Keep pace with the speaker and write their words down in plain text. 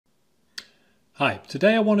Hi,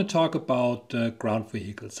 today I want to talk about ground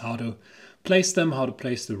vehicles, how to place them, how to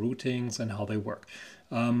place the routings and how they work.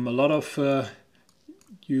 A lot of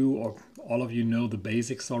you or all of you know the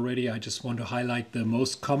basics already. I just want to highlight the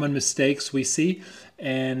most common mistakes we see.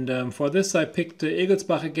 And for this I picked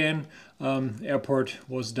Egelsbach again. Airport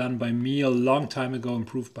was done by me a long time ago,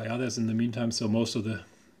 improved by others in the meantime, so most of the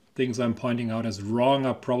things I'm pointing out as wrong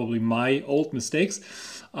are probably my old mistakes.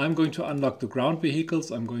 I'm going to unlock the ground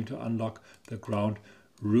vehicles. I'm going to unlock the ground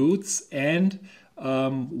routes. And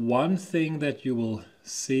one thing that you will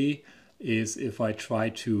see is if I try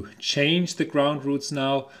to change the ground routes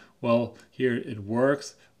now, well, here it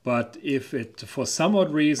works. But if it, for some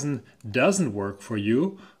odd reason, doesn't work for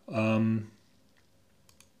you, you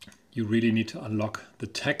really need to unlock the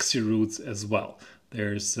taxi routes as well.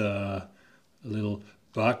 There's a little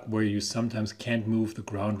bug where you sometimes can't move the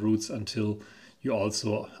ground routes until you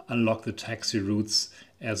also unlock the taxi routes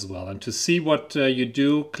as well. And to see what you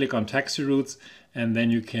do, click on taxi routes and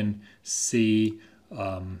then you can see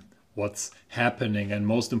what's happening. And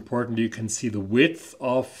most importantly, you can see the width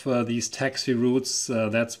of these taxi routes.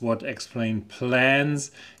 That's what explain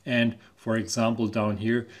plans. And for example, down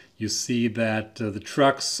here, you see that the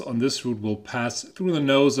trucks on this route will pass through the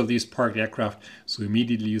nose of these parked aircraft. So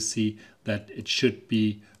immediately you see that it should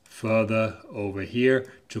be further over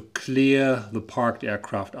here to clear the parked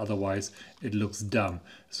aircraft. Otherwise, it looks dumb.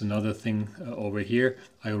 There's another thing over here.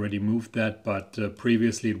 I already moved that, but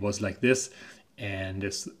previously it was like this. And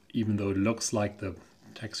it's, even though it looks like the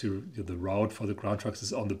route for the ground trucks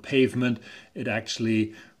is on the pavement, it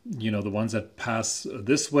actually, you know, the ones that pass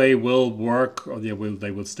this way will work, or they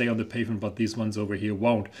will stay on the pavement, but these ones over here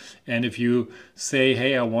won't. And if you say,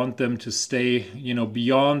 hey, I want them to stay, you know,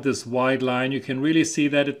 beyond this white line, you can really see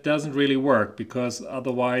that it doesn't really work, because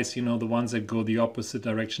otherwise, you know, the ones that go the opposite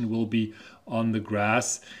direction will be on the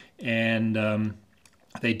grass, and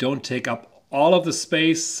they don't take up all of the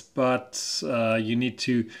space, but you need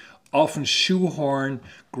to often shoehorn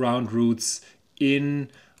ground routes in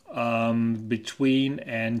between,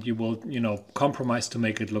 and you will, you know, compromise to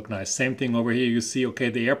make it look nice. Same thing over here. You see, okay,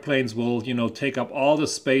 the airplanes will, you know, take up all the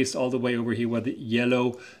space all the way over here where the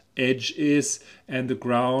yellow edge is, and the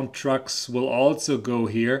ground trucks will also go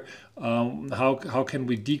here. How can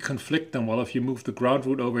we deconflict them? Well, if you move the ground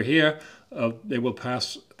route over here, they will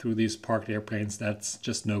pass through these parked airplanes. That's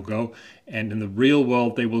just no go. And in the real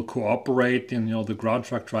world, they will cooperate, and you know, the ground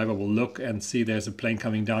truck driver will look and see there's a plane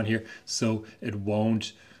coming down here, so it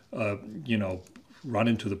won't you know, run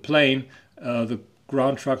into the plane. The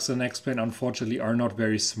ground trucks and X-plane unfortunately are not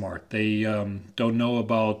very smart. They don't know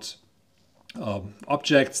about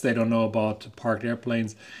objects, they don't know about parked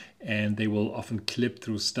airplanes, and they will often clip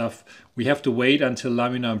through stuff. We have to wait until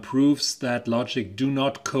Lamina improves that logic. Do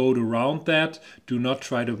not code around that. Do not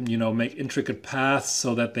try to, you know, make intricate paths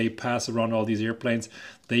so that they pass around all these airplanes.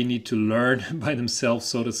 They need to learn by themselves,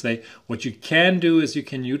 so to say. What you can do is you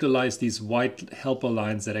can utilize these white helper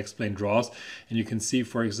lines that X-plane draws. And you can see,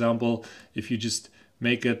 for example, if you just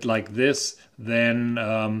make it like this, then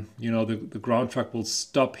you know, the ground truck will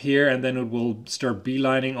stop here, and then it will start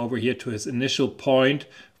beelining over here to his initial point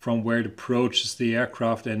from where it approaches the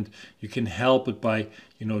aircraft, and you can help it by,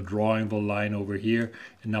 you know, drawing the line over here,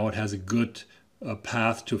 and now it has a good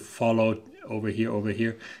path to follow over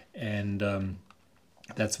here, and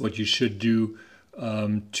that's what you should do.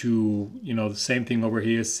 To, you know, the same thing over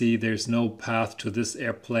here. See, there's no path to this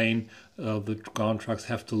airplane. The ground trucks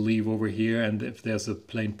have to leave over here, and if there's a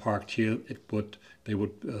plane parked here, they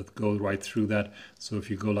would go right through that. So if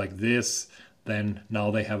you go like this, then now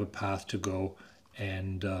they have a path to go,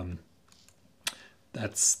 and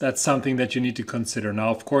that's something that you need to consider. Now,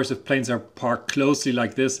 of course, if planes are parked closely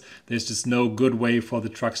like this, there's just no good way for the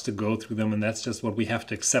trucks to go through them, and that's just what we have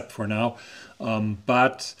to accept for now.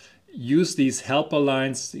 But use these helper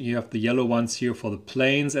lines. You have the yellow ones here for the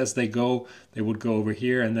planes as they go. They would go over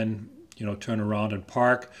here and then, you know, turn around and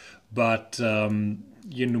park. But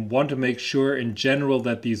you want to make sure in general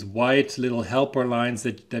that these white little helper lines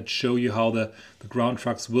that show you how the ground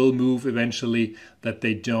trucks will move eventually, that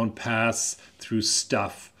they don't pass through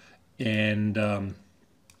stuff. And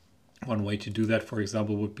one way to do that, for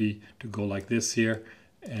example, would be to go like this here,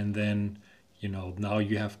 and then, you know, now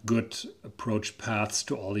you have good approach paths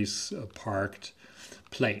to all these parked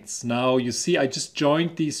planes. Now you see I just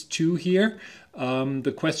joined these two here.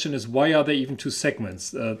 The question is, why are there even two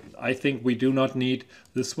segments? I think we do not need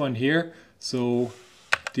this one here. So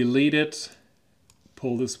delete it,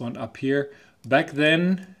 pull this one up here. Back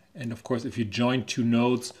then, and of course, if you join two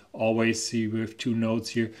nodes, always see we have two nodes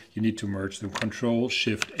here. You need to merge them. Control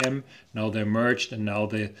Shift M. Now they're merged, and now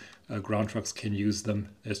the ground trucks can use them.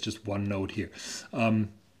 There's just one node here.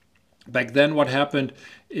 Back then what happened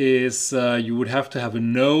is you would have to have a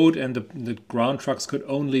node, and the ground trucks could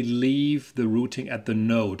only leave the routing at the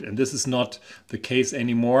node. And this is not the case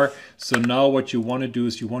anymore. So now what you want to do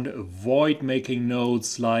is you want to avoid making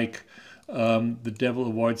nodes like the devil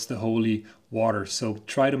avoids the holy water. So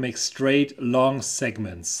try to make straight, long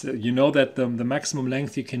segments. You know that the maximum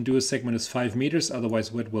length you can do a segment is 5 meters,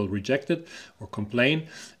 otherwise WED will reject it or complain.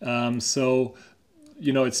 So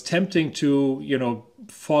you know, it's tempting to, you know,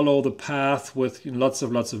 follow the path with lots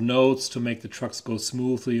of nodes to make the trucks go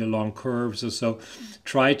smoothly along curves or so.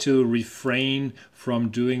 Try to refrain from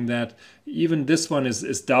doing that. Even this one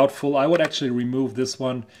is doubtful. I would actually remove this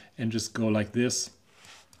one and just go like this.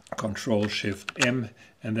 Control Shift M,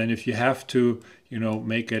 and then if you have to, you know,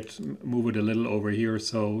 move it a little over here.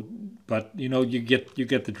 So, but you know, you get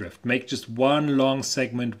the drift. Make just one long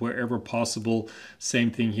segment wherever possible.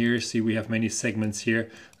 Same thing here. See, we have many segments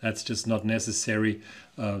here. That's just not necessary.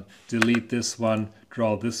 Delete this one.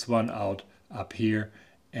 Draw this one out up here,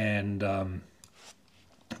 and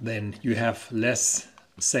then you have less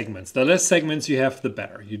segments. The less segments you have, the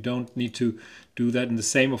better. You don't need to do that. And the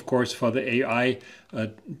same, of course, for the AI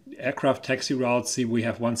aircraft taxi routes. See, we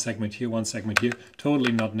have one segment here, one segment here.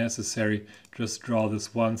 Totally not necessary. Just draw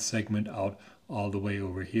this one segment out all the way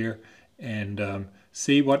over here, and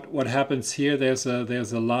see what happens here. There's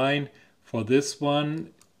a line for this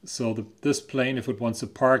one. So this plane, if it wants to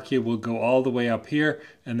park here, will go all the way up here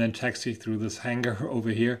and then taxi through this hangar over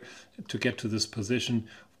here to get to this position.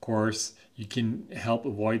 Of course, you can help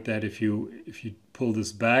avoid that if you pull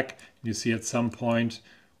this back. You see at some point,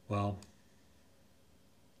 well,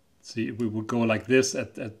 see, we would go like this.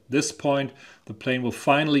 At this point, the plane will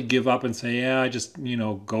finally give up and say, yeah, I just, you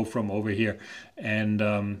know, go from over here. And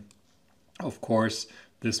of course,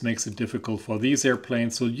 this makes it difficult for these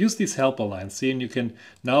airplanes. So use these helper lines. See, and you can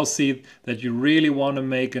now see that you really want to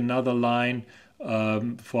make another line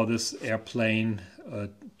for this airplane,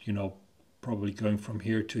 you know, probably going from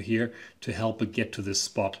here to help it get to this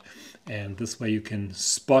spot. And this way you can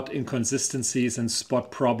spot inconsistencies and spot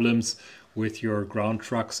problems with your ground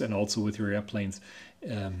trucks and also with your airplanes.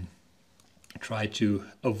 Try to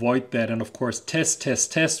avoid that, and of course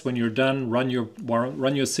test when you're done. Run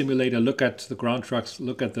your simulator, look at the ground trucks,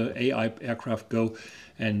 look at the AI aircraft go,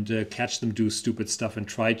 and catch them do stupid stuff, and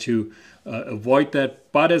try to avoid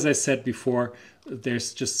that. But as I said before,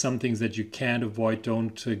 there's just some things that you can't avoid.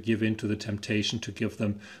 Don't give in to the temptation to give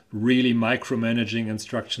them really micromanaging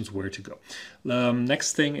instructions where to go.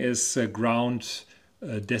 Next thing is ground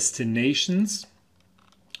destinations.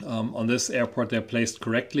 On this airport, they're placed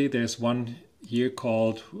correctly. There's one here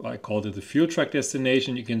I called it the fuel truck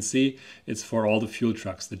destination. You can see it's for all the fuel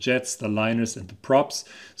trucks, the jets, the liners, and the props.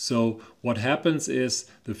 So what happens is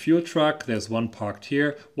the fuel truck, there's one parked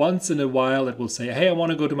here. Once in a while, it will say, hey, I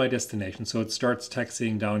want to go to my destination. So it starts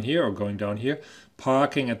taxiing down here or going down here,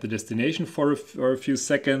 parking at the destination for a few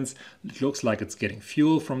seconds. It looks like it's getting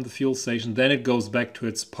fuel from the fuel station. Then it goes back to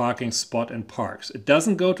its parking spot and parks. It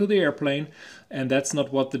doesn't go to the airplane, and that's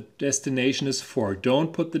not what the destination is for.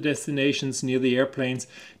 Don't put the destinations near the airplanes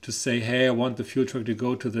to say, hey, I want the fuel truck to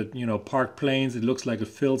go to the, you know, parked planes. It looks like it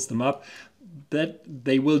fills them up. That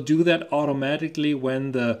they will do that automatically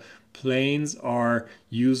when the planes are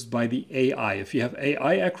used by the AI. If you have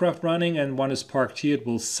AI aircraft running and one is parked here, it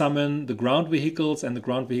will summon the ground vehicles, and the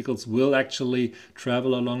ground vehicles will actually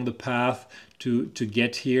travel along the path to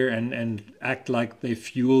get here and act like they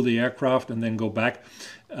fuel the aircraft and then go back.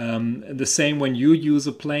 The same when you use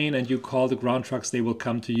a plane and you call the ground trucks, they will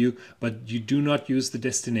come to you, but you do not use the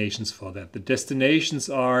destinations for that. The destinations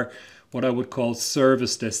are what I would call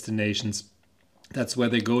service destinations. That's where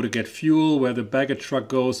they go to get fuel, where the baggage truck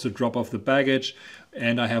goes to drop off the baggage.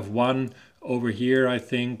 And I have one over here, I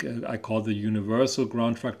think, I call the universal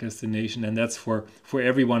ground truck destination, and that's for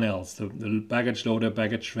everyone else. The baggage loader,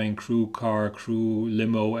 baggage train, crew car, crew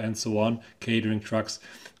limo, and so on, catering trucks.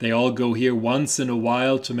 They all go here once in a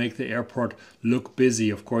while to make the airport look busy.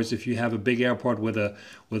 Of course, if you have a big airport with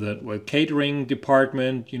a catering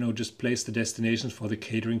department, you know, just place the destinations for the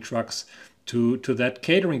catering trucks to that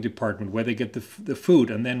catering department where they get the food.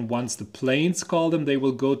 And then once the planes call them, they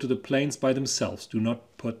will go to the planes by themselves. Do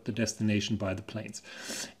not put the destination by the planes.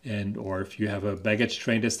 And or if you have a baggage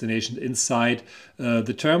train destination inside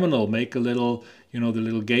the terminal, make a little, you know, the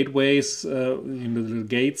little gateways, the little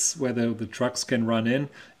gates where the trucks can run in,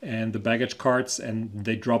 and the baggage carts, and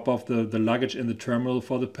they drop off the luggage in the terminal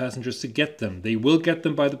for the passengers to get them. They will get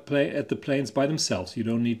them at the planes by themselves. You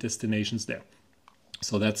don't need destinations there.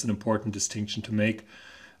 So that's an important distinction to make,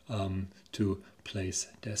 to place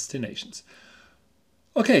destinations.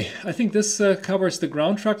 Okay, I think this covers the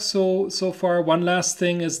ground trucks so far. One last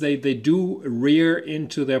thing is they do rear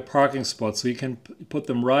into their parking spots, so you can put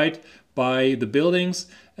them right by the buildings.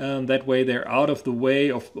 That way, they're out of the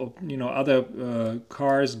way of other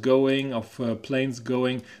cars going, of planes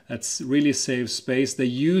going. That's really saves space. They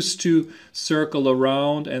used to circle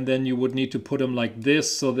around, and then you would need to put them like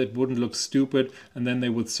this so that it wouldn't look stupid, and then they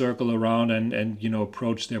would circle around and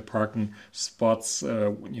approach their parking spots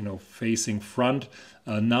facing front.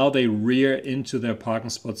 Now they rear into their parking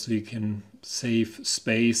spots, so you can save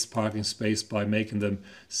parking space, by making them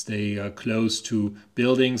stay close to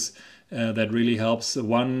buildings. That really helps.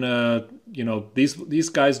 These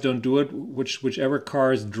guys don't do it. Whichever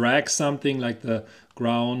cars drag something like the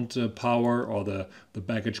ground power or the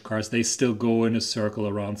baggage cars, they still go in a circle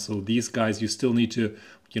around. So these guys, you still need to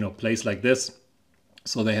place like this,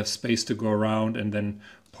 so they have space to go around and then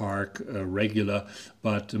park regular.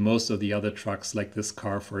 But most of the other trucks, like this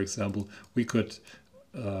car for example, we could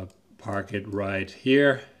park it right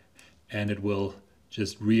here, and it will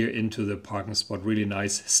just rear into the parking spot really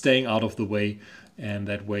nice, staying out of the way, and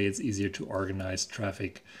that way it's easier to organize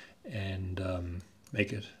traffic and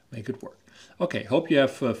make it work. Okay, hope you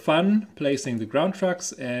have fun placing the ground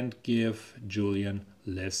trucks and give Julian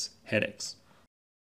less headaches.